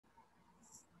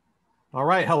All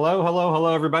right.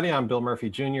 Hello, everybody. I'm Bill Murphy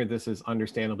Jr. This is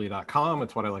understandably.com.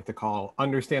 It's what I like to call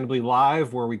Understandably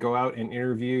Live, where we go out and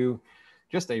interview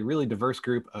just a really diverse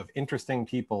group of interesting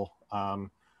people,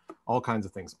 all kinds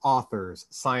of things, authors,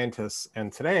 scientists.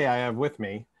 And today I have with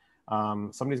me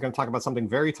somebody's going to talk about something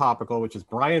very topical, which is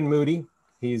Brian Moody.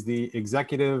 He's the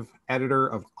executive editor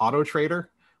of Autotrader,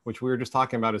 which we were just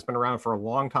talking about. It's been around for a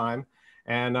long time.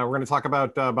 And we're going to talk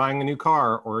about buying a new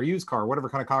car or a used car, whatever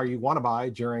kind of car you want to buy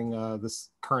during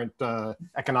this current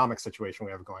economic situation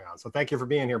we have going on. So thank you for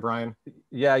being here, Brian.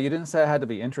 Yeah, you didn't say it had to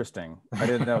be interesting. I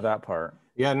didn't know that part.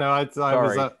 Yeah, no,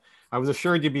 I was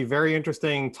assured you'd be very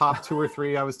interesting. Top two or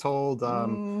three, I was told.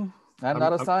 I'm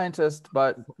not a scientist,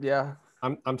 but yeah.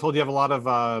 I'm told you have a lot of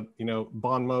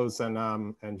bon mots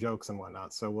and jokes and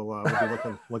whatnot. So we'll be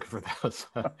looking for those.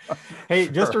 Hey,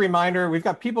 Sure. Just a reminder, we've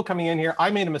got people coming in here.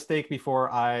 I made a mistake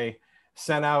before I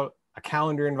sent out a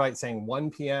calendar invite saying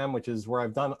 1 p.m., which is where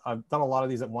I've done a lot of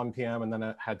these at 1 p.m. and then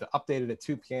I had to update it at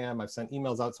 2 p.m. I've sent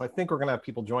emails out, so I think we're gonna have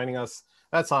people joining us.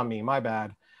 That's on me, my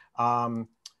bad.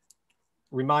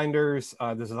 Reminders,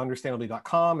 this is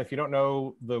understandably.com. If you don't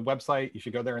know the website, you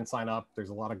should go there and sign up. There's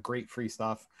a lot of great free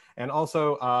stuff. And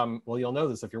also, well, you'll know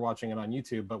this if you're watching it on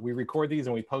YouTube, but we record these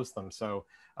and we post them. So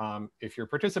if you're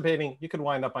participating, you could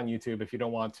wind up on YouTube. If you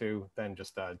don't want to, then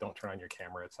just don't turn on your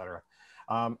camera, etc.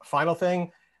 Final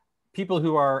thing, people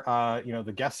who are,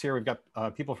 the guests here, we've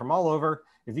got people from all over.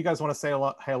 If you guys want to say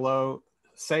hello,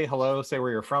 say where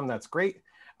you're from, that's great.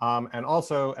 And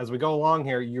also, as we go along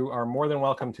here, you are more than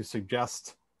welcome to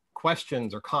suggest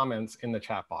questions or comments in the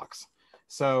chat box.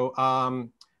 So,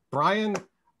 Brian,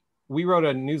 we wrote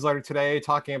a newsletter today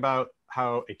talking about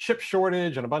how a chip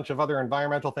shortage and a bunch of other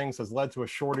environmental things has led to a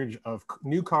shortage of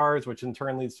new cars, which in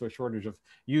turn leads to a shortage of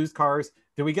used cars.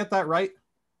 Did we get that right?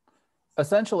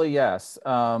 Essentially, yes.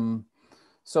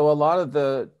 So a lot of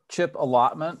the chip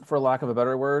allotment, for lack of a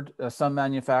better word, some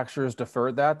manufacturers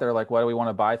deferred that. They're like, why do we want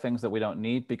to buy things that we don't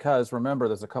need? Because remember,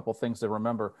 there's a couple things to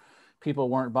remember. People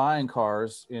weren't buying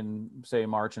cars in, say,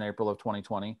 March and April of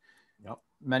 2020. Yep.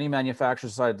 Many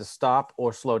manufacturers decided to stop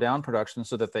or slow down production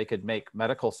so that they could make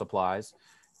medical supplies.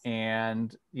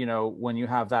 And, when you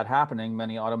have that happening,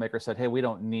 many automakers said, hey, we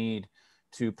don't need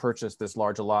to purchase this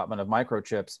large allotment of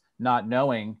microchips, not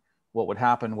knowing what would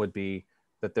happen would be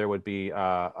that there would be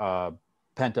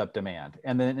pent-up demand.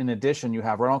 And then in addition, you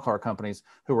have rental car companies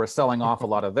who are selling off a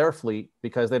lot of their fleet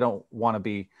because they don't want to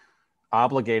be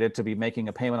obligated to be making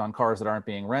a payment on cars that aren't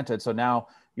being rented. So now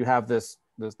you have this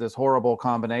horrible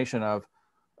combination of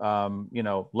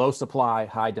low supply,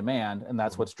 high demand, and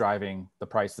that's what's driving the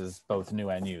prices, both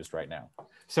new and used right now.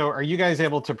 So are you guys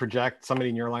able to project, somebody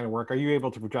in your line of work, are you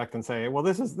able to project and say, well,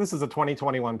 this is a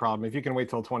 2021 problem. If you can wait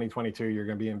till 2022, you're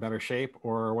going to be in better shape,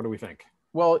 or what do we think?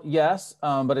 Well, yes,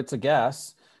 but it's a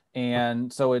guess.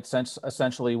 And so it's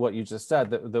essentially what you just said,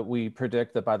 that we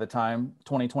predict that by the time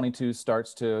 2022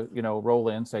 starts to, roll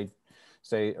in,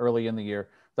 say early in the year,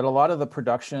 that a lot of the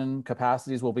production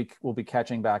capacities will be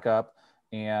catching back up,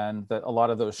 and that a lot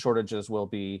of those shortages will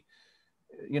be,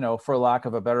 for lack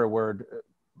of a better word,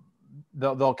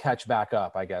 they'll catch back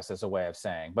up, I guess, is a way of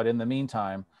saying. But in the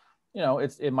meantime,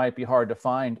 it might be hard to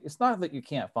find. It's not that you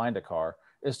can't find a car.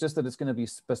 It's just that it's going to be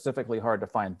specifically hard to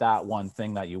find that one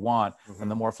thing that you want. Mm-hmm.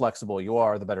 And the more flexible you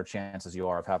are, the better chances you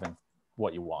are of having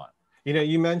what you want.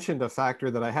 You mentioned a factor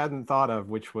that I hadn't thought of,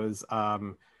 which was,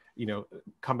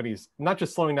 companies not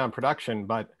just slowing down production,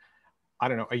 but I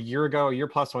don't know, a year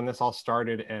plus when this all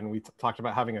started and we talked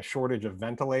about having a shortage of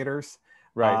ventilators.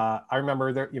 Right. I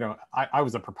remember there, I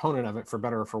was a proponent of it for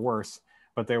better or for worse,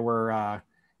 but there were,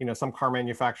 some car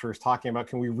manufacturers talking about,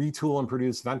 can we retool and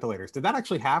produce ventilators? Did that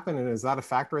actually happen? And is that a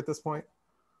factor at this point?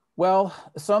 Well,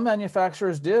 some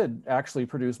manufacturers did actually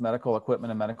produce medical equipment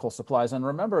and medical supplies. And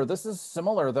remember, this is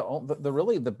similar.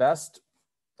 The best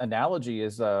analogy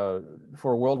is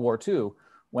for World War II,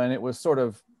 when it was sort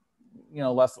of,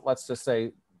 let's just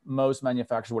say most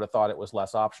manufacturers would have thought it was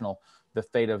less optional. The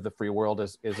fate of the free world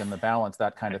is in the balance,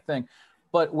 that kind of thing.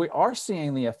 But we are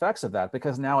seeing the effects of that,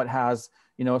 because now it has,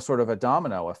 sort of a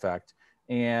domino effect.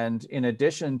 And in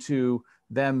addition to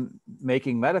them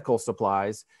making medical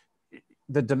supplies,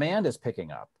 the demand is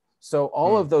picking up. So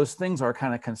all of those things are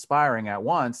kind of conspiring at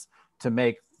once to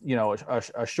make,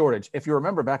 a shortage. If you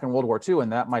remember back in World War II,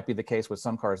 and that might be the case with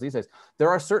some cars these days, there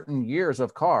are certain years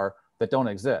of car that don't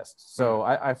exist. So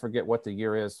I forget what the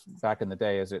year is back in the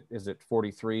day. Is it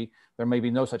 43? There may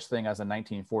be no such thing as a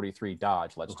 1943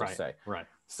 Dodge, let's just say. Right.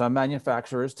 Some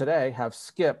manufacturers today have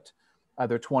skipped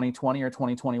either 2020 or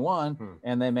 2021,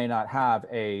 and they may not have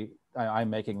I'm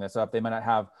making this up, they may not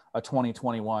have a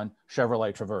 2021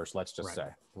 Chevrolet Traverse, let's just say.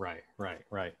 Right.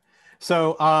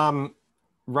 So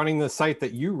running the site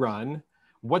that you run,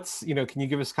 what's, can you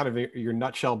give us kind of your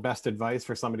nutshell best advice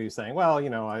for somebody who's saying, well,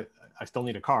 I still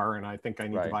need a car and I think I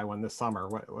need to buy one this summer.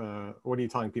 What are you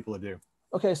telling people to do?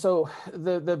 Okay, so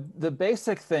the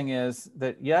basic thing is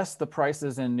that yes, the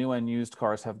prices in new and used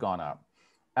cars have gone up.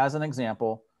 As an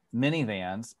example,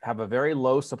 minivans have a very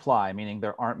low supply, meaning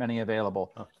there aren't many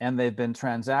available, and they've been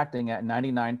transacting at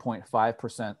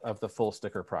 99.5% of the full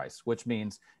sticker price, which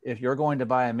means if you're going to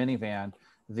buy a minivan,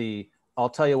 I'll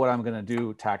tell you what I'm going to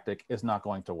do tactic is not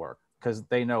going to work, because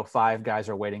they know 5 guys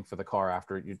are waiting for the car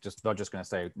after they're just going to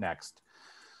say next.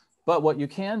 But what you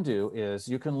can do is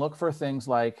you can look for things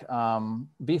like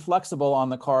be flexible on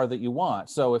the car that you want.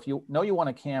 So if you know you want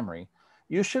a Camry,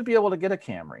 you should be able to get a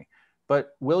Camry.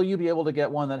 But will you be able to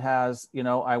get one that has,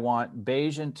 I want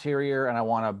beige interior and I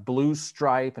want a blue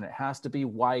stripe and it has to be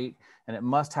white and it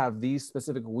must have these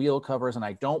specific wheel covers and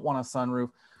I don't want a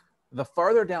sunroof? The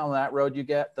farther down that road you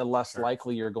get, the less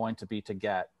likely you're going to be to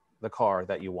get the car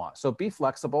that you want. So be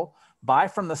flexible, buy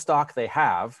from the stock they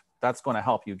have. That's going to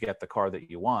help you get the car that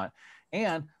you want.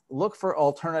 And look for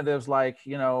alternatives like,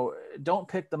 don't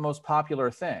pick the most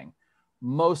popular thing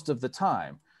most of the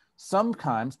time.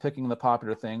 Sometimes picking the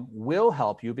popular thing will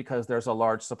help you because there's a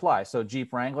large supply. So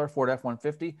Jeep Wrangler, Ford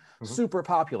F-150, super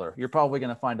popular. You're probably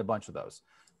going to find a bunch of those.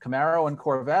 Camaro and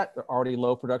Corvette are already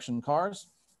low production cars.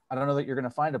 I don't know that you're going to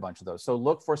find a bunch of those. So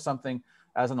look for something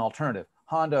as an alternative.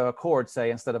 Honda Accord, say,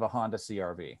 instead of a Honda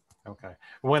CR-V. Okay.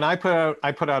 When I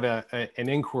put out an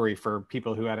inquiry for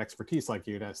people who had expertise like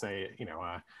you to say,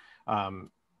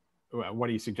 what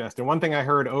do you suggest? And one thing I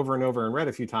heard over and over and read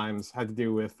a few times had to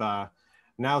do with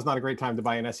now's not a great time to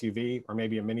buy an SUV or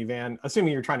maybe a minivan,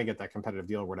 assuming you're trying to get that competitive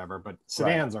deal or whatever, but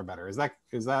sedans are better. Is that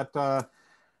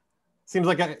seems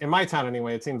like in my town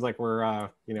anyway, it seems like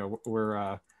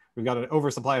we've got an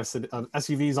oversupply of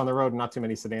SUVs on the road and not too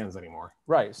many sedans anymore.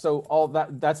 Right. So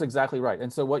that's exactly right.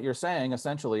 And so what you're saying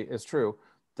essentially is true.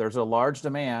 There's a large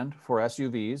demand for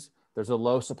SUVs. There's a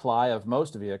low supply of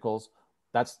most vehicles.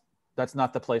 That's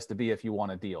not the place to be if you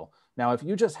want a deal. Now, if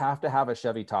you just have to have a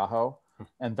Chevy Tahoe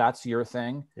and that's your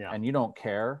thing and you don't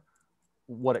care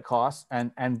what it costs,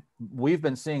 and we've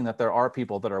been seeing that there are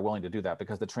people that are willing to do that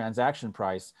because the transaction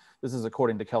price, this is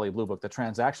according to Kelley Blue Book, the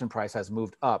transaction price has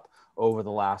moved up over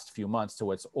the last few months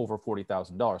to it's over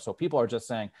 $40,000. So people are just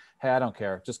saying, hey, I don't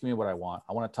care. Just give me what I want.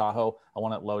 I want a Tahoe. I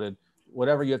want it loaded.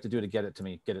 Whatever you have to do to get it to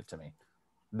me, get it to me.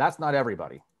 That's not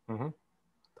everybody.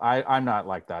 I'm not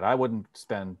like that. I wouldn't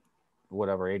spend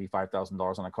whatever,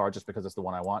 $85,000 on a car just because it's the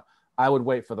one I want. I would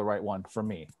wait for the right one for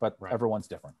me, but everyone's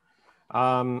different.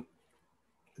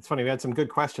 It's funny, we had some good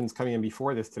questions coming in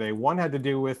before this today. One had to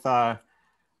do with,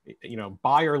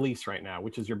 buy or lease right now.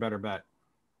 Which is your better bet?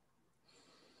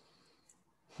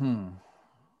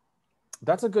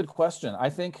 That's a good question. I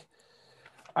think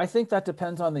that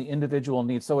depends on the individual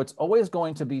needs. So it's always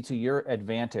going to be to your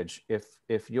advantage.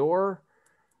 If your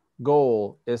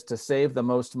goal is to save the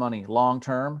most money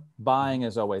long-term, buying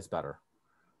is always better.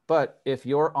 But if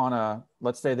you're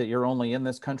let's say that you're only in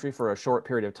this country for a short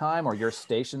period of time, or you're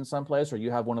stationed someplace, or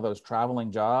you have one of those traveling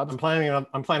jobs.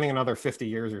 I'm planning another 50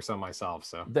 years or so myself.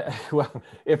 So well,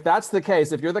 if that's the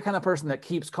case, if you're the kind of person that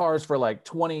keeps cars for like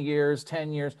 20 years,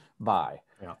 10 years, buy.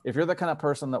 Yeah. If you're the kind of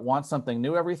person that wants something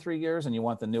new every 3 years and you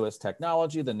want the newest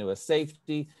technology, the newest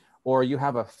safety, or you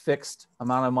have a fixed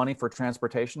amount of money for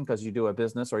transportation because you do a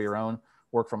business or your own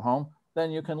work from home, then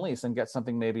you can lease and get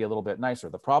something maybe a little bit nicer.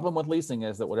 The problem with leasing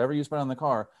is that whatever you spend on the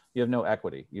car, you have no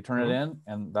equity. You turn it in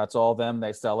and that's all them,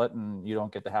 they sell it and you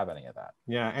don't get to have any of that.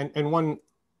 Yeah, and one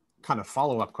kind of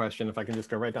follow-up question, if I can just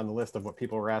go right down the list of what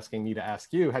people were asking me to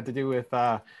ask you, had to do with,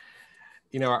 are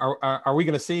we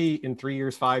going to see in 3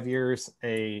 years, 5 years,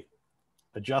 a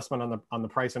adjustment on the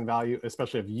price and value,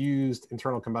 especially of used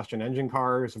internal combustion engine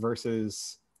cars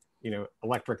versus,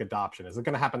 electric adoption? Is it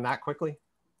going to happen that quickly?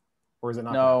 Or is it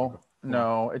not?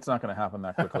 No, it's not going to happen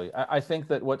that quickly. I think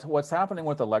that what's happening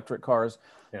with electric cars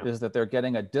is that they're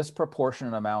getting a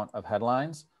disproportionate amount of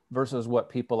headlines versus what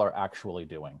people are actually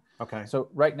doing. Okay. So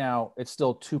right now, it's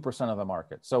still 2% of the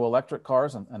market. So electric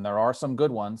cars, and there are some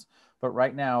good ones, but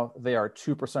right now they are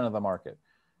 2% of the market.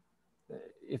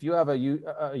 If you have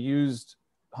a used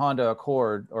Honda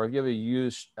Accord, or if you have a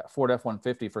used Ford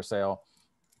F-150 for sale,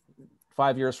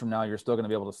 5 years from now, you're still going to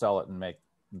be able to sell it and make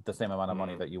the same amount of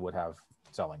money that you would have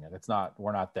selling it.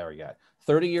 We're not there yet.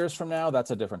 30 years from now,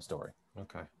 that's a different story.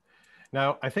 Okay.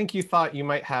 Now, I think you thought you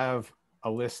might have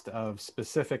a list of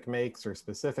specific makes or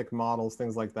specific models,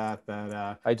 things like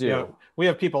that, I do. We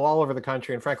have people all over the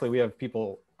country, and frankly, we have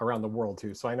people around the world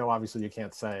too. So I know obviously you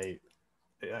can't say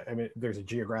I mean, there's a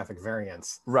geographic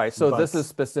variance. Right. So this is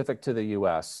specific to the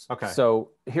US. Okay.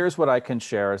 So here's what I can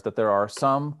share is that there are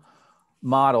some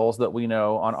models that we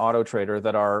know on Autotrader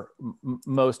that are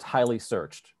most highly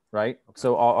searched, right? Okay.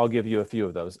 So I'll give you a few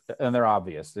of those, and they're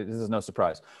obvious. This is no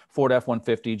surprise. Ford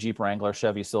F-150, Jeep Wrangler,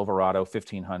 Chevy Silverado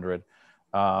 1500,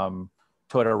 Toyota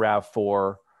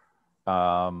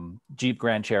RAV4, Jeep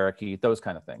Grand Cherokee, those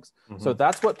kind of things. Mm-hmm. So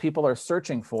that's what people are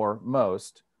searching for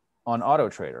most on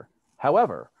Autotrader.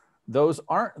 However, those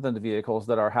aren't the vehicles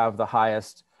that have the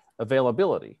highest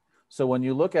availability. So when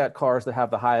you look at cars that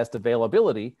have the highest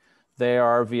availability, they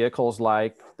are vehicles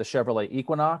like the Chevrolet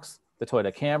Equinox, the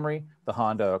Toyota Camry, the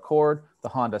Honda Accord, the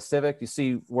Honda Civic. You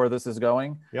see where this is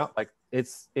going? Yeah. Like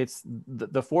it's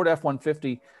the Ford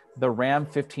F-150, the Ram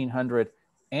 1500,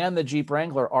 and the Jeep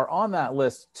Wrangler are on that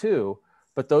list too.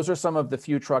 But those are some of the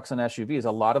few trucks and SUVs.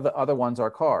 A lot of the other ones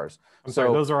are cars. I'm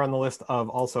sorry, those are on the list of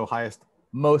also highest.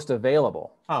 Most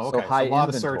available. Oh, okay. So high a lot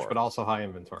inventory. of search, but also high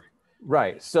inventory.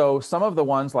 Right. So some of the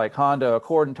ones like Honda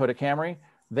Accord and Toyota Camry,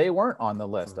 they weren't on the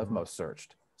list of most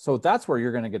searched. So that's where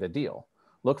you're going to get a deal.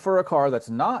 Look for a car that's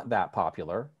not that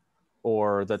popular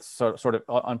or that's sort of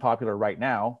unpopular right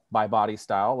now by body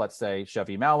style. Let's say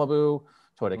Chevy Malibu,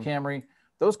 Toyota Camry.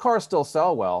 Those cars still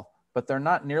sell well, but they're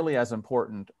not nearly as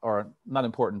important, or not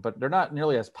important, but they're not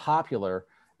nearly as popular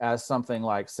as something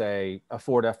like, say, a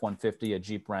Ford F-150, a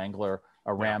Jeep Wrangler,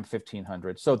 a Ram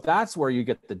 1500. So that's where you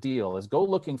get the deal, is go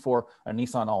looking for a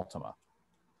Nissan Altima.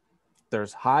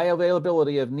 There's high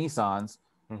availability of Nissans,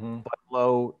 but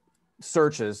low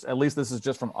searches. At least this is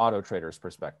just from Autotrader's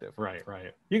perspective. Right,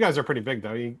 right. You guys are pretty big,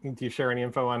 though. Do you share any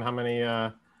info on how many,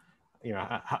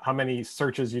 how many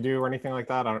searches you do or anything like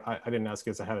that? I didn't ask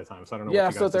you this ahead of time, so I don't know. Yeah,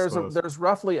 what you guys so there's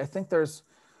roughly, I think there's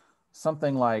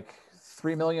something like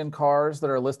 3 million cars that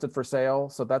are listed for sale.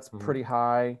 So that's pretty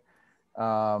high.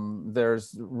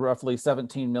 There's roughly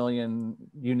 17 million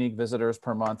unique visitors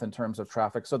per month in terms of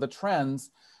traffic. So the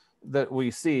trends that we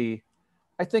see,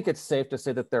 I think it's safe to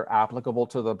say that they're applicable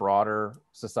to the broader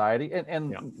society.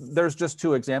 And there's just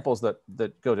two examples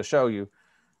that go to show you.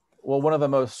 Well, one of the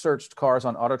most searched cars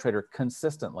on Autotrader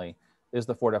consistently is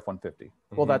the Ford F-150.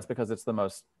 Well, that's because it's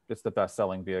the best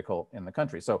selling vehicle in the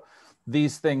country. So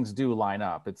these things do line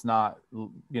up. It's not,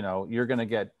 you're going to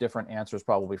get different answers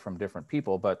probably from different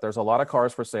people, but there's a lot of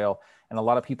cars for sale and a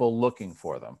lot of people looking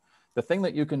for them. The thing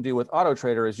that you can do with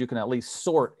Autotrader is you can at least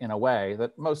sort in a way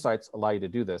that most sites allow you to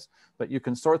do this, but you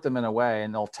can sort them in a way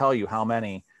and they'll tell you how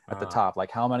many at the top,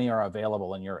 like how many are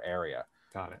available in your area.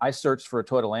 Got it. I searched for a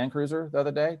Toyota Land Cruiser the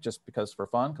other day, just because for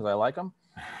fun, because I like them.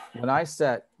 When I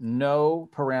set no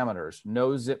parameters,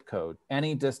 no zip code,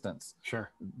 any distance,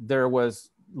 there was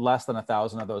less than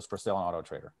 1,000 of those for sale on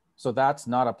Autotrader. So that's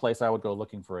not a place I would go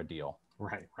looking for a deal.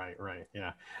 Right.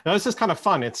 Yeah. Now this is kind of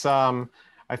fun. It's I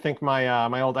think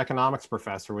my old economics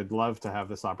professor would love to have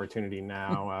this opportunity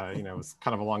now. It was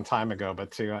kind of a long time ago,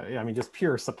 but just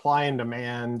pure supply and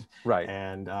demand, right,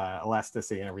 and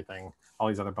elasticity and everything. All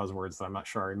these other buzzwords that I'm not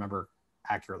sure I remember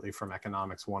accurately from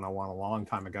Economics 101 a long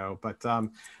time ago. But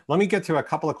let me get to a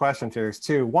couple of questions here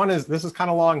too. One is, this is kind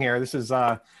of long here. This is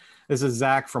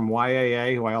Zach from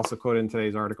YAA, who I also quoted in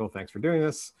today's article. Thanks for doing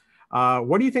this.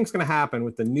 What do you think is going to happen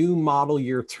with the new model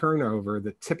year turnover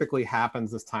that typically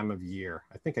happens this time of year?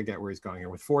 I think I get where he's going here.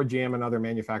 With Ford, GM, and other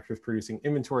manufacturers producing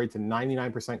inventory to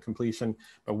 99% completion,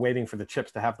 but waiting for the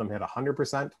chips to have them hit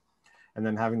 100%. And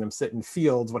then having them sit in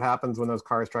fields. What happens when those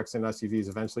cars, trucks, and SUVs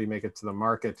eventually make it to the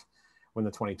market when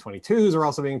the 2022s are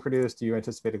also being produced? Do you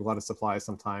anticipate a lot of supply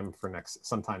sometime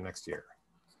next year?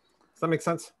 Does that make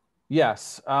sense?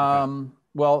 Yes.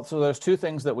 Well, so there's two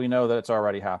things that we know that it's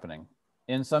already happening.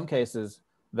 In some cases,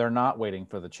 they're not waiting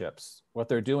for the chips. What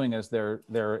they're doing is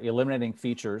they're eliminating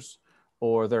features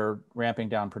or they're ramping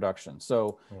down production.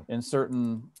 So in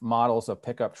certain models of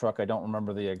pickup truck, I don't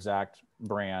remember the exact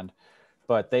brand,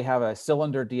 but they have a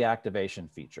cylinder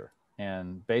deactivation feature.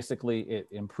 And basically it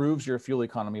improves your fuel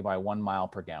economy by 1 mile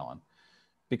per gallon.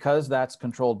 Because that's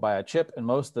controlled by a chip, and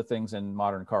most of the things in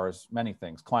modern cars, many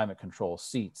things, climate control,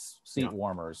 seats, seat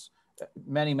warmers,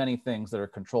 many things that are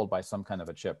controlled by some kind of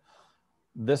a chip.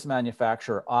 This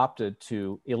manufacturer opted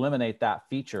to eliminate that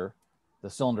feature, the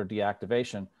cylinder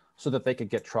deactivation, so that they could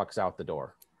get trucks out the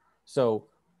door. So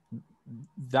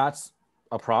that's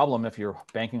a problem if you're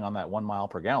banking on that 1 mile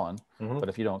per gallon. But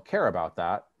if you don't care about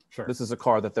that, this is a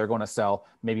car that they're going to sell,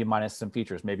 maybe minus some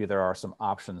features. Maybe there are some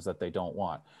options that they don't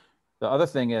want. The other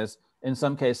thing is, in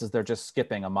some cases, they're just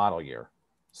skipping a model year.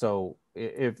 So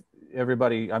if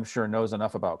everybody, I'm sure, knows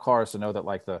enough about cars to know that,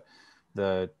 like the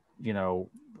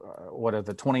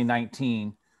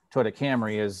 2019 Toyota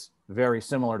Camry is very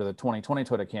similar to the 2020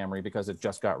 Toyota Camry because it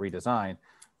just got redesigned.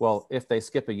 Well, if they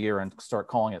skip a year and start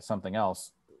calling it something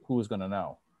else, who's going to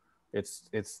know?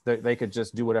 They could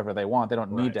just do whatever they want. They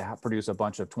don't need to produce a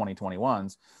bunch of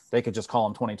 2021s. They could just call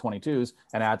them 2022s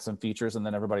and add some features, and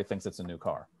then everybody thinks it's a new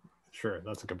car. Sure,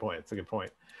 that's a good point. It's a good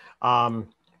point. Actually,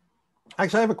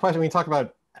 I have a question. When you talk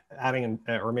about adding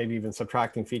or maybe even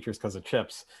subtracting features because of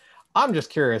chips, I'm just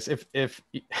curious if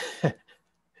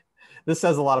this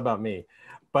says a lot about me,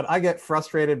 but I get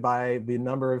frustrated by the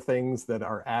number of things that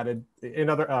are added. In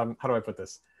other, how do I put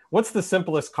this? What's the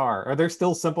simplest car? Are there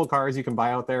still simple cars you can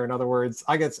buy out there? In other words,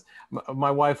 my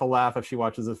wife will laugh if she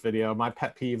watches this video. My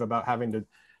pet peeve about having to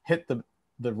hit the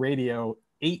radio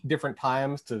 8 different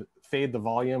times to fade the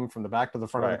volume from the back to the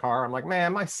front of the car. I'm like,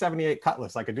 man, my 78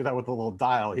 Cutlass, I could do that with a little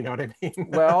dial. You know what I mean?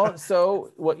 Well,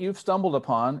 so what you've stumbled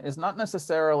upon is not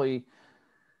necessarily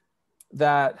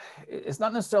that it's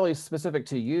not necessarily specific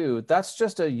to you. That's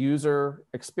just a user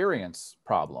experience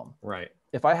problem. Right.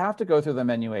 If I have to go through the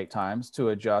menu 8 times to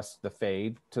adjust the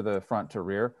fade to the front to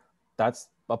rear, that's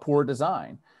a poor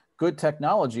design. Good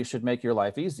technology should make your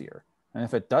life easier. And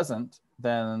if it doesn't,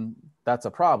 then that's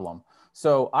a problem.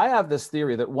 So I have this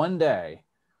theory that one day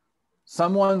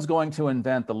someone's going to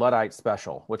invent the Luddite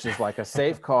Special, which is like a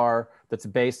safe car that's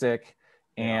basic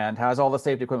and has all the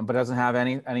safety equipment, but doesn't have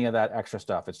any of that extra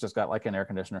stuff. It's just got like an air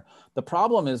conditioner. The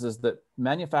problem is that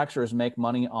manufacturers make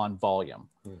money on volume.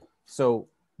 So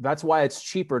that's why it's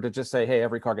cheaper to just say, hey,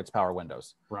 every car gets power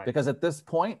windows. Right. Because at this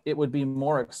point, it would be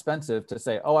more expensive to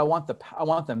say, oh, I want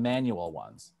the manual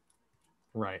ones.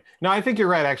 Right. No, I think you're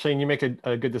right, actually, and you make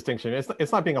a good distinction.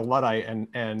 It's not being a Luddite,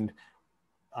 and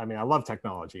I mean, I love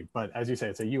technology, but as you say,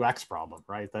 it's a UX problem,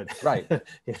 right?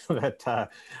 That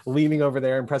leaning over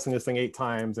there and pressing this thing 8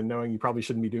 times and knowing you probably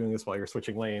shouldn't be doing this while you're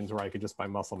switching lanes, where I could just by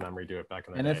muscle memory do it back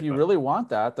in the day. And if you really want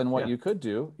that, then what you could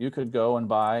do, you could go and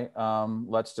buy,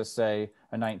 let's just say,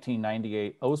 a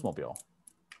 1998 Oldsmobile.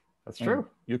 That's true.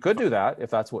 You could do that if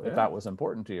that's if that was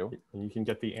important to you. And you can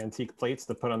get the antique plates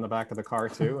to put on the back of the car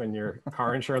too, and your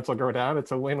car insurance will go down.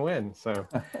 It's a win-win. So,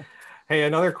 hey,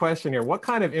 another question here. What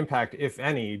kind of impact, if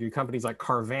any, do companies like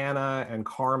Carvana and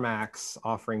CarMax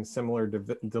offering similar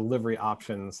delivery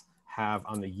options have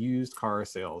on the used car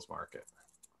sales market?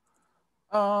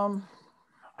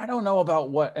 I don't know about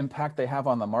what impact they have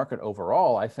on the market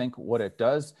overall. I think what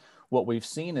we've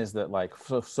seen is that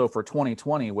so for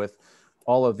 2020 with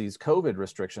all of these COVID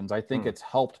restrictions, I think it's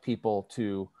helped people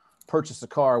to purchase a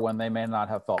car when they may not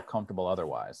have felt comfortable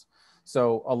otherwise.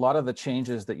 So a lot of the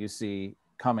changes that you see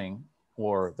coming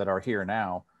or that are here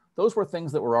now, those were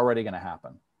things that were already going to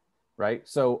happen, right?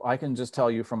 So I can just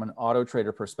tell you from an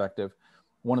Autotrader perspective,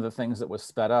 one of the things that was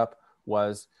sped up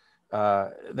was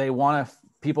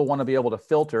people want to be able to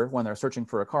filter when they're searching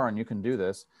for a car, and you can do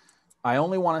this. I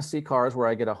only want to see cars where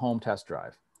I get a home test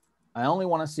drive. I only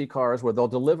want to see cars where they'll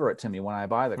deliver it to me when I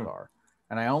buy the car.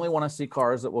 And I only want to see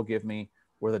cars that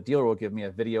where the dealer will give me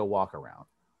a video walk around.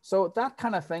 So that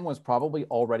kind of thing was probably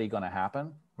already going to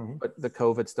happen, but the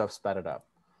COVID stuff sped it up.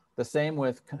 The same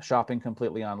with shopping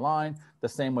completely online. The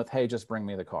same with, hey, just bring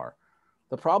me the car.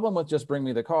 The problem with just bring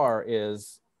me the car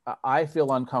is I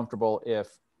feel uncomfortable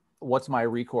what's my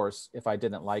recourse if I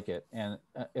didn't like it. And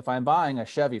if I'm buying a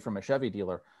Chevy from a Chevy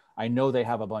dealer, I know they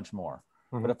have a bunch more.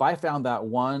 But if I found that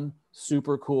one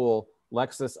super cool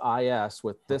Lexus IS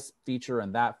with this feature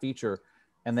and that feature,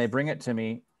 and they bring it to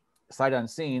me sight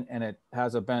unseen and it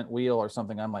has a bent wheel or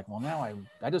something, I'm like, well, now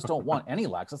I just don't want any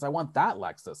Lexus. I want that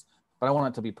Lexus, but I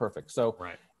want it to be perfect. So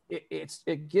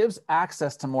it gives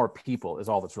access to more people is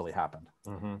all that's really happened.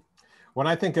 When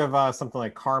I think of something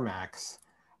like CarMax,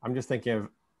 I'm just thinking of,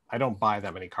 I don't buy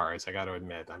that many cars, I got to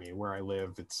admit. I mean, where I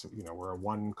live, it's, we're a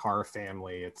 1-car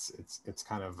family. It's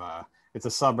kind of, it's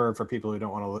a suburb for people who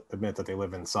don't want to admit that they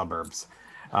live in suburbs.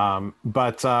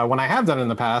 But when I have done in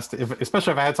the past,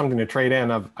 especially if I had something to trade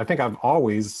in, I think I've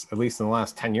always, at least in the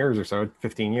last 10 years or so,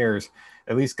 15 years,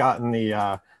 at least gotten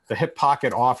the hip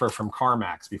pocket offer from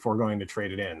CarMax before going to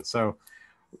trade it in. So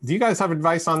do you guys have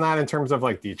advice on that in terms of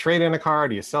do you trade in a car?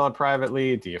 Do you sell it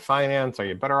privately? Do you finance? Are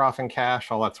you better off in cash?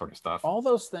 All that sort of stuff. All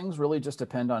those things really just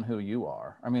depend on who you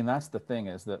are. I mean, that's the thing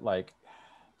is that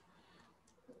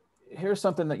here's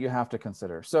something that you have to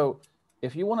consider. So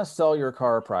if you want to sell your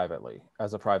car privately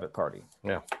as a private party,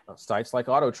 sites like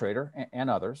Autotrader and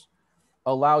others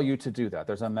allow you to do that.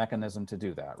 There's a mechanism to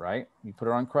do that, right? You put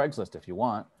it on Craigslist if you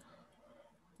want,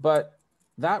 but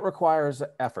that requires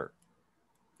effort.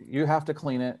 You have to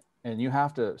clean it and you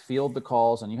have to field the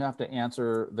calls and you have to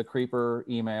answer the creeper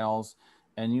emails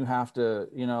and you have to,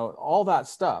 all that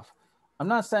stuff. I'm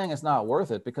not saying it's not worth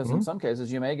it because in some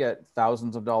cases you may get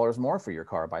thousands of dollars more for your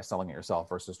car by selling it yourself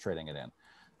versus trading it in.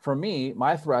 For me,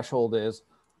 my threshold is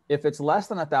If it's less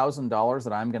than $1,000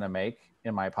 that I'm going to make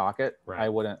in my pocket, Right.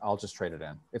 I'll just trade it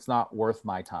in. It's not worth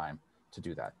my time to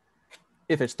do that.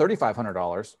 If it's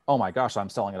 $3,500, oh my gosh, I'm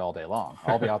selling it all day long.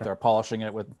 I'll be out there polishing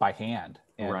it by hand,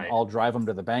 and Right. I'll drive them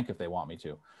to the bank if they want me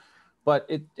to. But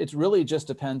it really just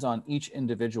depends on each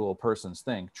individual person's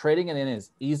thing. Trading it in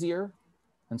is easier,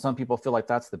 and some people feel like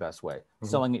that's the best way.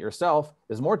 Selling it yourself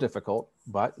is more difficult,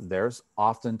 but there's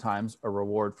oftentimes a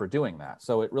reward for doing that.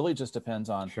 So it really just depends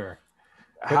on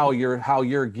how you're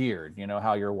geared,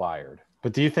 how you're wired.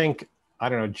 But do you think, I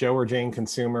don't know, Joe or Jane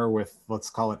consumer with,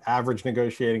 let's call it average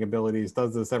negotiating abilities,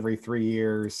 does this every 3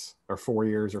 years or 4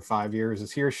 years or 5 years?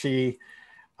 Is he or she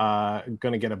going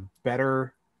to get a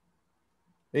better,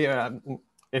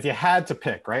 if you had to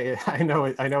pick, right? I know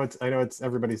it's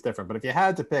everybody's different, but if you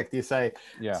had to pick, do you say,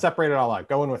 separate it all out,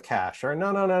 go in with cash? Or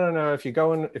no. If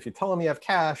you tell them you have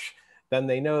cash, then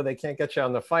they know they can't get you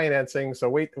on the financing. So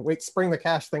wait, spring the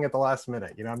cash thing at the last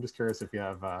minute. I'm just curious if you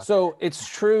have. So it's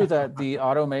true that the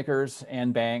automakers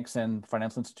and banks and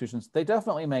financial institutions, they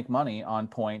definitely make money on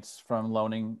points from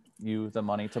loaning you the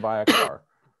money to buy a car.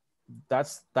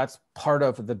 That's part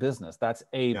of the business. That's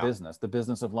a business. The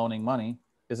business of loaning money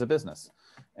is a business.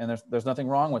 And there's nothing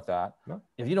wrong with that. No.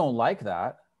 If you don't like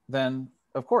that, then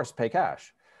of course pay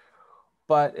cash.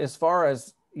 But as far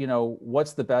as,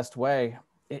 what's the best way,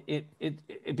 it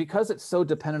because it's so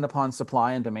dependent upon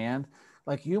supply and demand,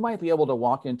 like you might be able to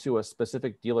walk into a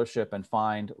specific dealership and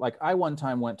find, like I one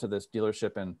time went to this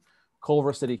dealership in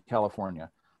Culver City,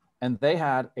 California, and they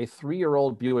had a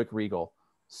 3-year-old Buick Regal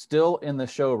still in the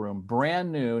showroom,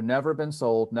 brand new, never been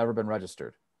sold, never been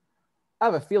registered. I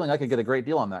have a feeling I could get a great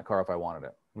deal on that car if I wanted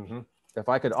it. If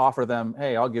I could offer them,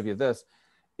 hey, I'll give you this.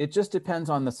 It just depends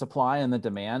on the supply and the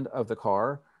demand of the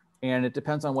car. And it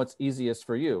depends on what's easiest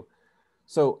for you.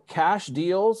 So cash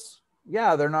deals,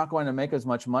 they're not going to make as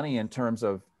much money in terms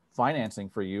of financing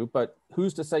for you, but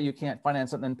who's to say you can't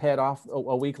finance it and then pay it off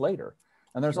a week later?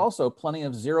 And there's also plenty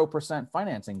of 0%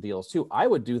 financing deals too. I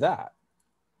would do that,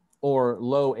 or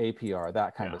low APR,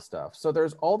 that kind of stuff. So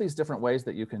there's all these different ways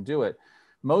that you can do it.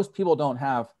 Most people don't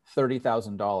have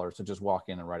 $30,000 to just walk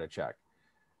in and write a check.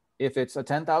 If it's a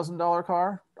 $10,000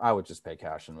 car, I would just pay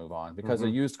cash and move on, because a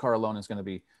used car loan is going to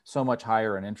be so much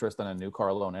higher in interest than a new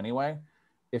car loan anyway.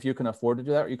 If you can afford to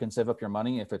do that, or you can save up your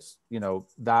money. If it's,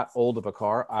 that old of a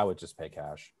car, I would just pay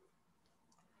cash.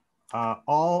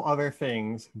 All other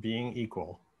things being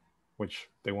equal, which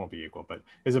they won't be equal, but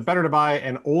is it better to buy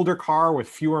an older car with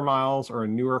fewer miles or a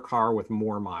newer car with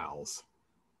more miles?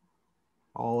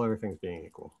 All other things being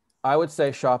equal. I would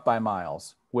say shop by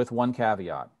miles, with one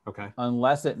caveat. Okay.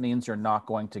 Unless it means you're not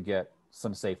going to get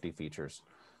some safety features.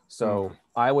 So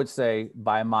I would say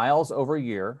by miles over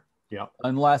year,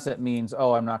 unless it means,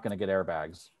 I'm not going to get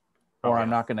airbags, or I'm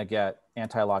not going to get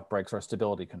anti-lock brakes or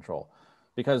stability control.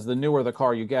 Because the newer the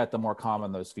car you get, the more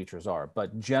common those features are.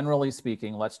 But generally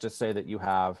speaking, let's just say that you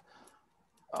have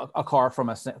a car from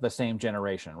the same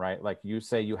generation, right? Like you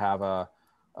say you have a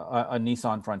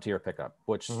Nissan Frontier pickup,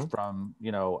 which from,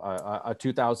 a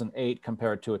 2008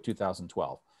 compared to a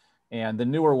 2012. And the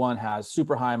newer one has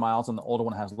super high miles and the older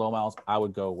one has low miles. I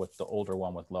would go with the older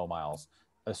one with low miles,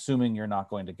 assuming you're not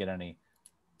going to get any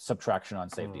subtraction on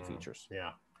safety features.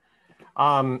 Yeah.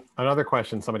 Another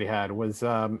question somebody had was,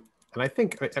 and I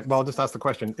think, well, I'll just ask the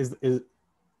question, is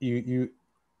you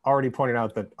already pointed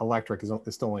out that electric is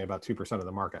still only about 2% of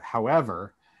the market.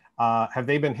 However, have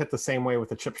they been hit the same way with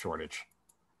the chip shortage?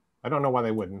 I don't know why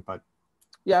they wouldn't, but.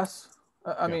 Yes.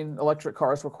 I mean, electric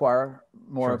cars require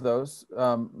more of those.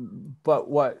 But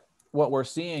what we're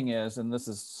seeing is, and this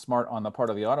is smart on the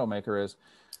part of the automaker, is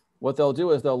what they'll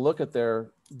do is they'll look at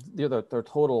their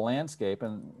total landscape,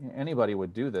 and anybody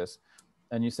would do this.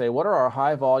 And you say, what are our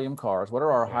high volume cars? What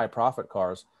are our high profit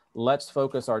cars? Let's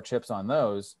focus our chips on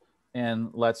those, and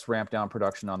let's ramp down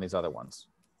production on these other ones.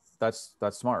 That's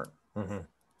smart.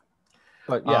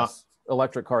 But yes,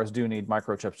 electric cars do need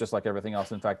microchips just like everything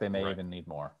else. In fact, they may even need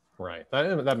more. Right.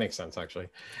 That makes sense, actually.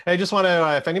 I just want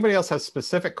to, if anybody else has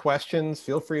specific questions,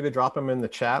 feel free to drop them in the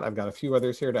chat. I've got a few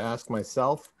others here to ask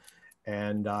myself,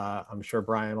 and I'm sure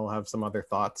Brian will have some other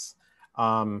thoughts.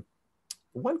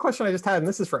 One question I just had, and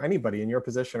this is for anybody in your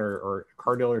position or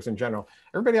car dealers in general.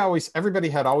 Everybody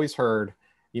had always heard,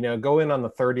 go in on the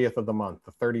 30th of the month,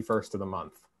 the 31st of the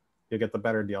month. You'll get the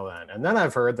better deal then. And then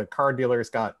I've heard that car dealers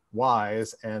got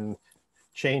wise and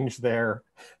changed their,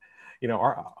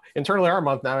 internally our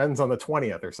month now ends on the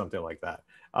 20th or something like that.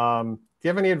 Do you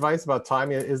have any advice about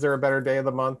time? Is there a better day of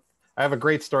the month? I have a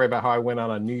great story about how I went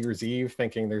on New Year's Eve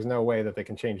thinking there's no way that they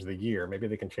can change the year. Maybe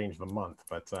they can change the month,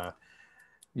 but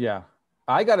yeah.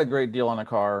 I got a great deal on a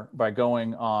car by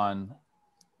going on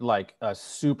like a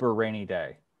super rainy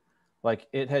day. Like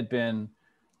it had been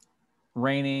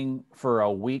raining for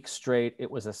a week straight. It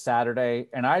was a Saturday,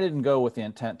 and I didn't go with the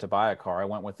intent to buy a car. I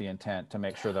went with the intent to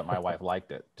make sure that my wife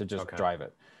liked it, to just drive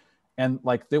it. And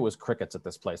like there was crickets at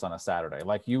this place on a Saturday.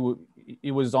 Like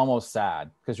it was almost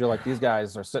sad because you're like, these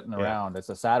guys are sitting around. It's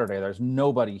a Saturday. There's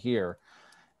nobody here.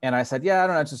 And I said, yeah, I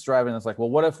don't know, just driving. It's like, well,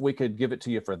 what if we could give it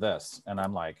to you for this? And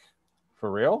I'm like,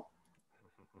 for real?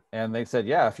 And they said,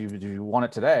 yeah, if you want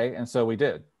it today. And so we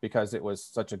did, because it was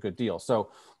such a good deal.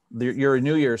 So your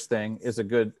New Year's thing is a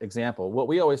good example. What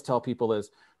we always tell people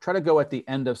is try to go at the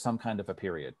end of some kind of a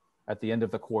period, at the end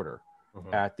of the quarter,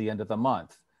 at the end of the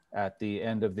month, at the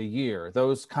end of the year,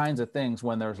 those kinds of things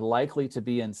when there's likely to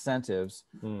be incentives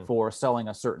for selling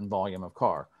a certain volume of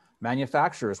car.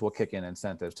 Manufacturers will kick in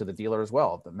incentives to the dealer as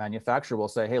well. The manufacturer will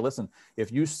say, hey, listen,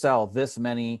 if you sell this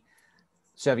many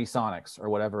Chevy Sonics or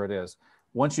whatever it is,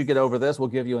 once you get over this, we'll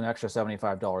give you an extra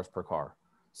 $75 per car.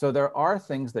 So there are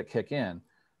things that kick in.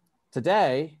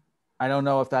 Today, I don't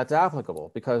know if that's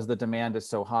applicable because the demand is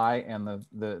so high and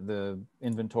the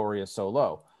inventory is so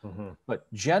low. But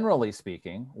generally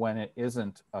speaking, when it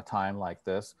isn't a time like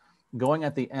this, going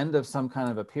at the end of some kind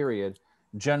of a period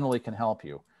generally can help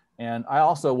you. And I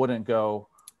also wouldn't go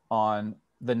on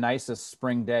the nicest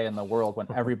spring day in the world when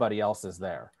everybody else is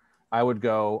there. I would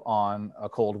go on a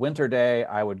cold winter day.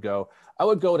 I would go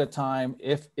at a time,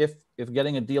 if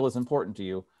getting a deal is important to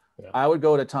you, I would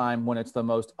go at a time when it's the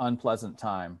most unpleasant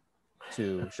time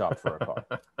to shop for a car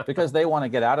because they want to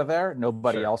get out of there.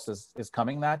 Nobody else is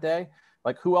coming that day.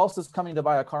 Like who else is coming to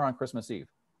buy a car on Christmas Eve?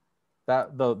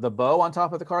 That the bow on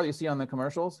top of the car that you see on the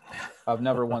commercials, I've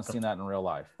never once seen that in real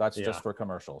life. That's just for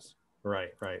commercials.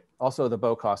 Right. Also, the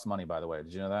bow costs money, by the way.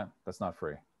 Did you know that? That's not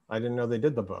free. I didn't know they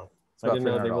did the bow. I didn't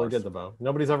know they really did the bow.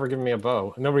 Nobody's ever given me a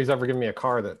bow. Nobody's ever given me a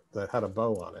car that had a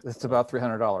bow on it. It's about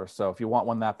 $300. So if you want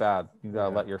one that bad, you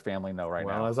gotta let your family know now.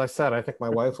 Well, as I said, I think my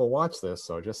wife will watch this.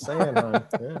 So just saying.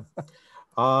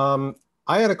 I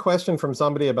had a question from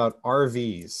somebody about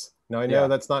RVs. Now I know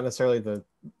that's not necessarily the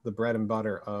bread and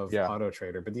butter of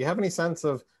Autotrader, but do you have any sense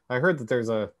of? I heard that there's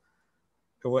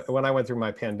when I went through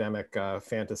my pandemic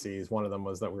fantasies, one of them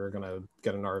was that we were going to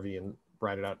get an RV and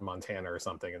ride it out in Montana or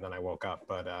something, and then I woke up.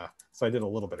 But so I did a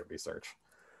little bit of research.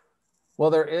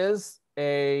 Well, there is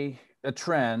a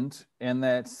trend, and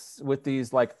that's with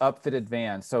these like upfitted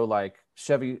vans. So like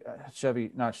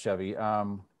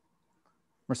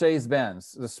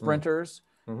Mercedes-Benz, the Sprinters,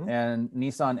 and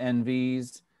Nissan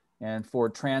NVs, and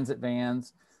Ford Transit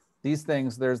vans. These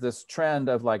things, there's this trend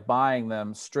of like buying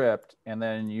them stripped and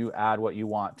then you add what you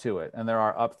want to it. And there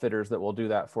are upfitters that will do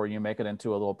that for you, make it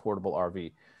into a little portable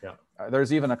RV.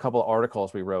 There's even a couple of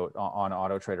articles we wrote on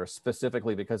Autotrader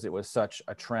specifically because it was such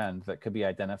a trend that could be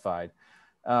identified.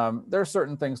 There are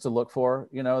certain things to look for.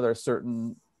 You know, there's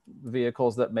certain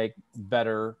vehicles that make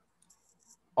better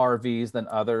RVs than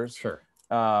others.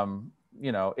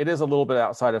 You know, it is a little bit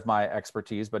outside of my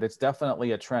expertise, but it's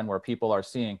definitely a trend where people are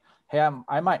seeing, hey,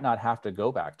 I might not have to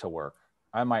go back to work.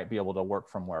 I might be able to work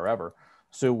from wherever.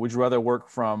 So would you rather work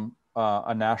from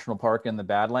a national park in the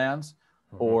Badlands,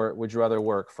 or would you rather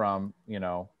work from, you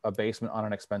know, a basement on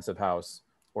an expensive house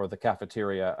or the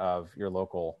cafeteria of your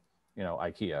local, you know,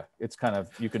 IKEA? It's kind of,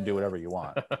 you can do whatever you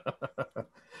want.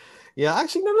 Yeah,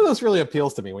 actually, none of this really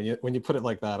appeals to me when you put it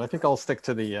like that. I think I'll stick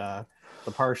to the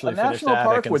partially finished national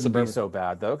park attic. Wouldn't be so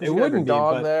bad though. It wouldn't be,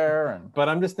 dog there. But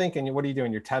I'm just thinking, what are you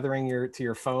doing? You're tethering to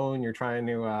your phone. You're trying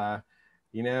to,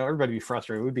 you know, everybody would be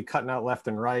frustrated. We'd be cutting out left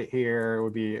and right here. It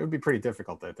would be pretty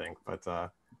difficult, I think.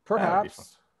 But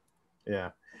perhaps.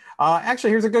 Yeah. Actually,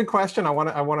 here's a good question. I want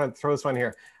to throw this one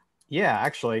here. Yeah,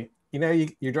 actually, you know,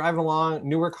 you're driving along,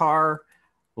 newer car,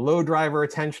 low driver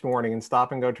attention warning and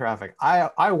stop and go traffic.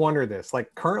 I wonder this,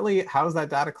 like currently, how's that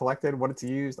data collected? What it's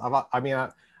used?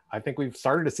 I think we've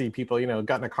started to see people, you know,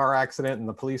 got in a car accident and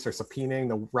the police are subpoenaing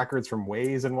the records from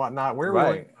Waze and whatnot. Where are we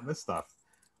going on this stuff?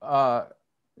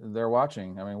 They're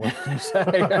watching. I mean, what can you say?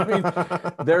 I mean,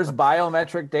 there's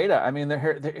biometric data. I mean,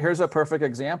 here's a perfect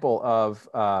example of,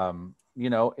 you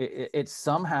know, it's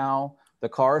somehow the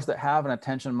cars that have an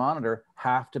attention monitor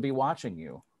have to be watching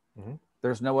you.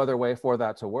 There's no other way for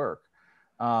that to work.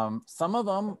 Some of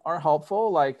them are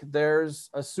helpful. Like there's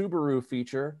a Subaru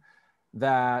feature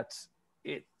that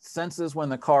it senses when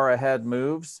the car ahead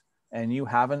moves and you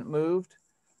haven't moved.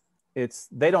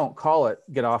 They don't call it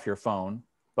get off your phone,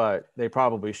 but they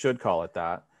probably should call it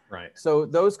that. Right. So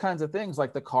those kinds of things,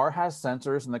 like the car has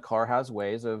sensors and the car has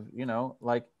ways of, you know,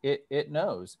 like it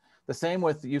knows. The same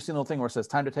with, you've seen the little thing where it says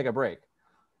time to take a break.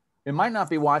 It might not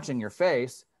be watching your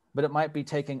face, but it might be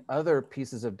taking other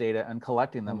pieces of data and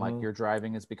collecting them. Like your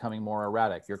driving is becoming more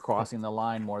erratic. You're crossing the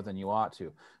line more than you ought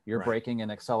to. You're braking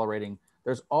and accelerating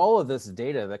There's all of this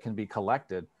data that can be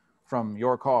collected from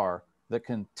your car that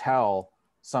can tell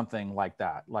something like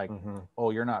that, like,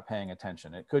 oh, you're not paying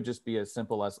attention. It could just be as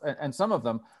simple as, and some of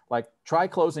them, like, try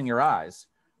closing your eyes.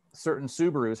 Certain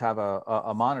Subarus have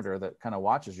a monitor that kind of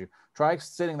watches you. Try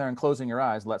sitting there and closing your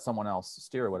eyes, let someone else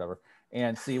steer or whatever,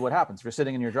 and see what happens. If you're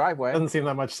sitting in your driveway, doesn't seem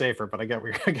that much safer, but I get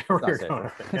where you're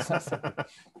going.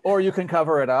 Or you can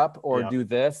cover it up or do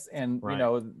this. And, you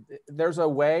know, there's a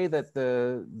way that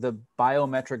the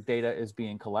biometric data is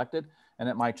being collected, and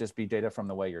it might just be data from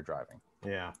the way you're driving.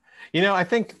 Yeah. You know, I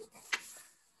think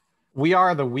we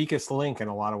are the weakest link in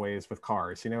a lot of ways with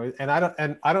cars, you know, and I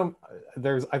think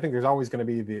there's always going to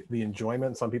be the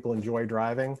enjoyment. Some people enjoy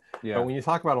driving, but when you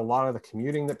talk about a lot of the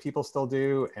commuting that people still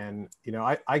do, and, you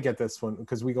know, I get this one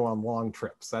because we go on long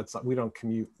trips. We don't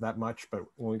commute that much, but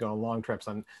when we go on long trips,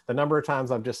 and the number of times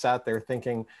I've just sat there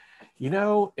thinking, you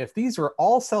know, if these were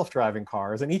all self-driving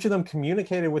cars and each of them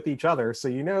communicated with each other, so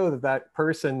you know that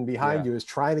person behind you is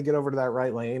trying to get over to that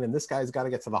right lane, and this guy's got to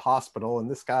get to the hospital, and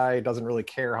this guy doesn't really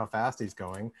care how fast he's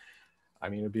going. I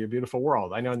mean, it'd be a beautiful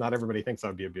world. I know not everybody thinks that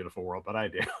would be a beautiful world, but I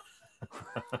do.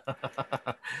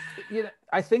 You know,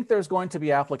 I think there's going to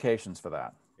be applications for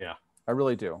that. Yeah, I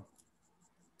really do.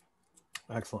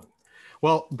 Excellent.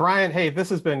 Well, Brian, hey,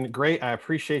 this has been great. I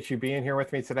appreciate you being here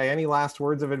with me today. Any last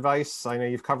words of advice? I know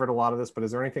you've covered a lot of this, but is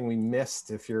there anything we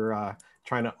missed if you're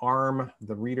trying to arm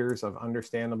the readers of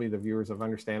Understandably, the viewers of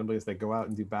Understandably, as they go out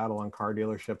and do battle on car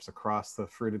dealerships across the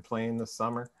fruited plain this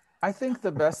summer? I think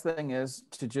the best thing is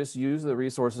to just use the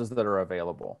resources that are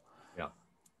available. Yeah.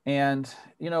 And,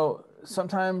 you know,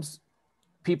 sometimes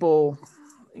people,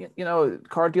 you know,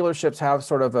 car dealerships have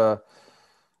sort of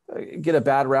get a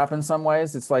bad rap in some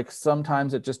ways. It's like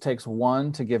sometimes it just takes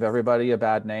one to give everybody a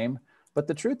bad name. But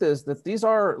the truth is that these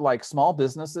are like small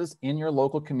businesses in your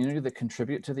local community that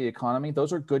contribute to the economy.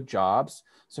 Those are good jobs.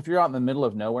 So if you're out in the middle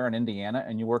of nowhere in Indiana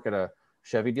and you work at a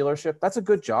Chevy dealership, that's a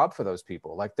good job for those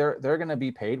people. Like they're going to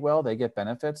be paid well. They get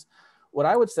benefits. What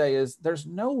I would say is there's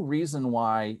no reason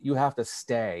why you have to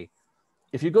stay.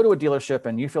 If you go to a dealership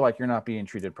and you feel like you're not being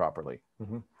treated properly,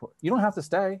 you don't have to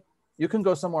stay. You can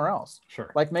go somewhere else.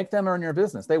 Sure. Like make them earn your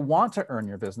business. They want to earn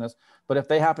your business, but if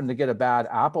they happen to get a bad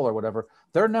apple or whatever,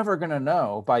 they're never going to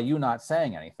know by you not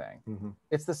saying anything.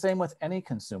 It's the same with any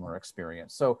consumer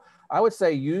experience. So I would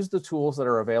say use the tools that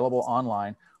are available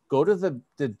online. Go to the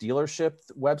dealership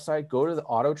website, go to the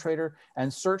Autotrader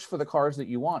and search for the cars that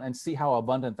you want and see how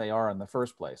abundant they are in the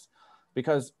first place.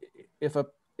 Because if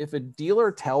a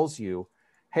dealer tells you,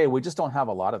 hey, we just don't have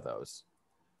a lot of those,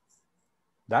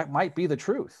 that might be the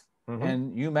truth.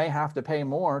 And you may have to pay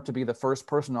more to be the first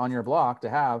person on your block to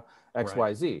have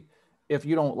XYZ. If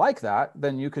you don't like that,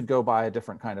 then you could go buy a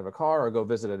different kind of a car or go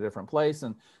visit a different place.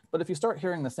 But if you start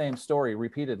hearing the same story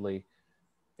repeatedly,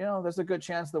 you know, there's a good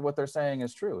chance that what they're saying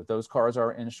is true. Those cars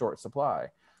are in short supply.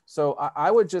 So I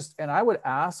would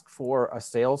ask for a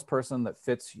salesperson that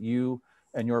fits you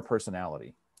and your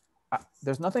personality.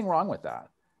 There's nothing wrong with that.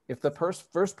 If the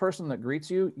first person that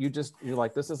greets you, you're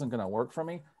like, this isn't going to work for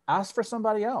me, ask for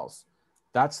somebody else.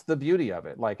 That's the beauty of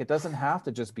it. Like, it doesn't have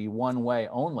to just be one way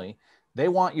only. They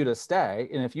want you to stay.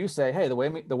 And if you say, hey, the way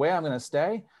I'm going to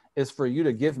stay is for you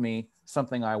to give me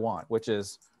something I want, which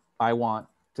is I want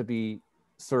to be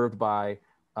served by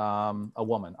a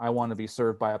woman. I want to be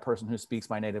served by a person who speaks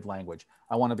my native language.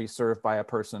 I want to be served by a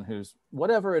person who's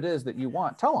whatever it is that you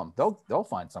want. Tell them, they'll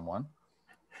find someone.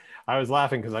 I was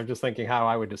laughing because I'm just thinking how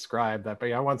I would describe that. But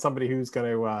yeah, I want somebody who's going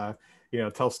to, you know,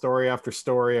 tell story after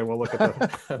story, and we'll look at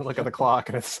the look at the clock,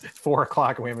 and it's 4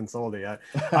 o'clock, and we haven't sold it yet.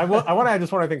 I want to add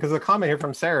just one other thing, because the comment here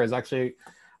from Sarah is actually,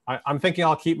 I'm thinking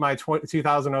I'll keep my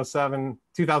 2007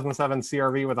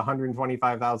 CRV with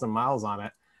 125,000 miles on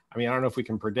it. I mean, I don't know if we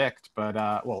can predict, but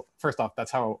well, first off,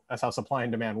 that's how supply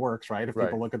and demand works, right? If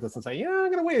people look at this and say, yeah,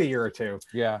 I'm going to wait a year or two.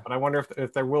 Yeah. But I wonder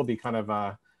if there will be kind of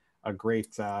a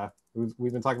great,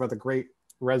 we've been talking about the great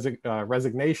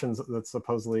resignations that's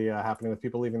supposedly happening with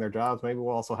people leaving their jobs. Maybe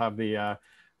we'll also have the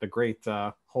great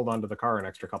hold on to the car an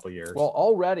extra couple of years. Well,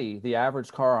 already the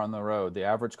average car on the road, the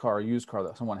average car, used car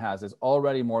that someone has is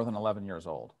already more than 11 years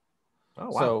old. Oh,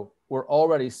 wow. So we're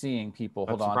already seeing people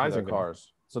hold on to their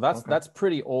cars. So that's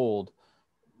pretty old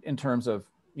in terms of,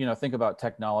 you know, think about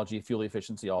technology, fuel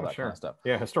efficiency, all that kind of stuff.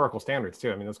 Yeah, historical standards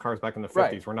too. I mean, those cars back in the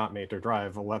 50s were not made to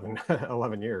drive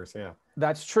 11 years. Yeah.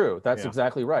 That's true. That's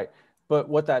exactly right. But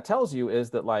what that tells you is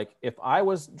that, like, if I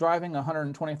was driving a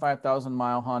 125,000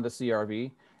 mile Honda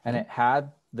CRV and it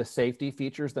had the safety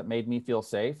features that made me feel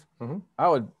safe, I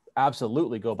would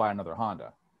absolutely go buy another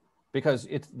Honda, because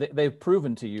they've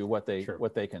proven to you what they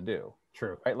can do.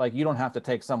 True. Right? Like, you don't have to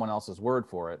take someone else's word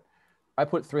for it. I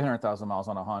put 300,000 miles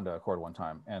on a Honda Accord one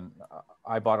time, and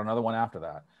I bought another one after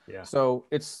that. Yeah. So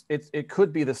it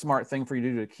could be the smart thing for you to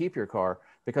do to keep your car,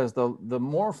 because the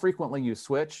more frequently you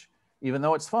switch, even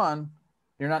though it's fun,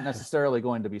 you're not necessarily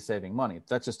going to be saving money.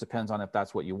 That just depends on if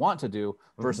that's what you want to do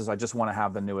versus I just want to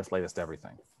have the newest, latest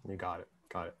everything. You got it.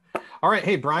 Got it. All right.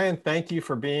 Hey, Brian, thank you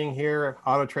for being here.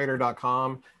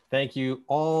 Autotrader.com. Thank you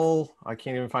all. I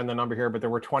can't even find the number here, but there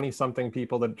were 20 something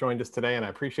people that joined us today, and I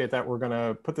appreciate that. We're going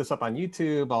to put this up on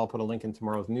YouTube. I'll put a link in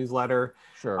tomorrow's newsletter.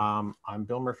 Sure. I'm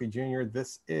Bill Murphy Jr.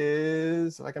 This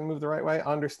is, if I can move the right way,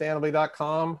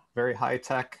 understandably.com. Very high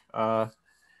tech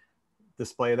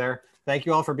display there. Thank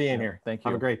you all for being here. Thank you.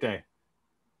 Have a great day.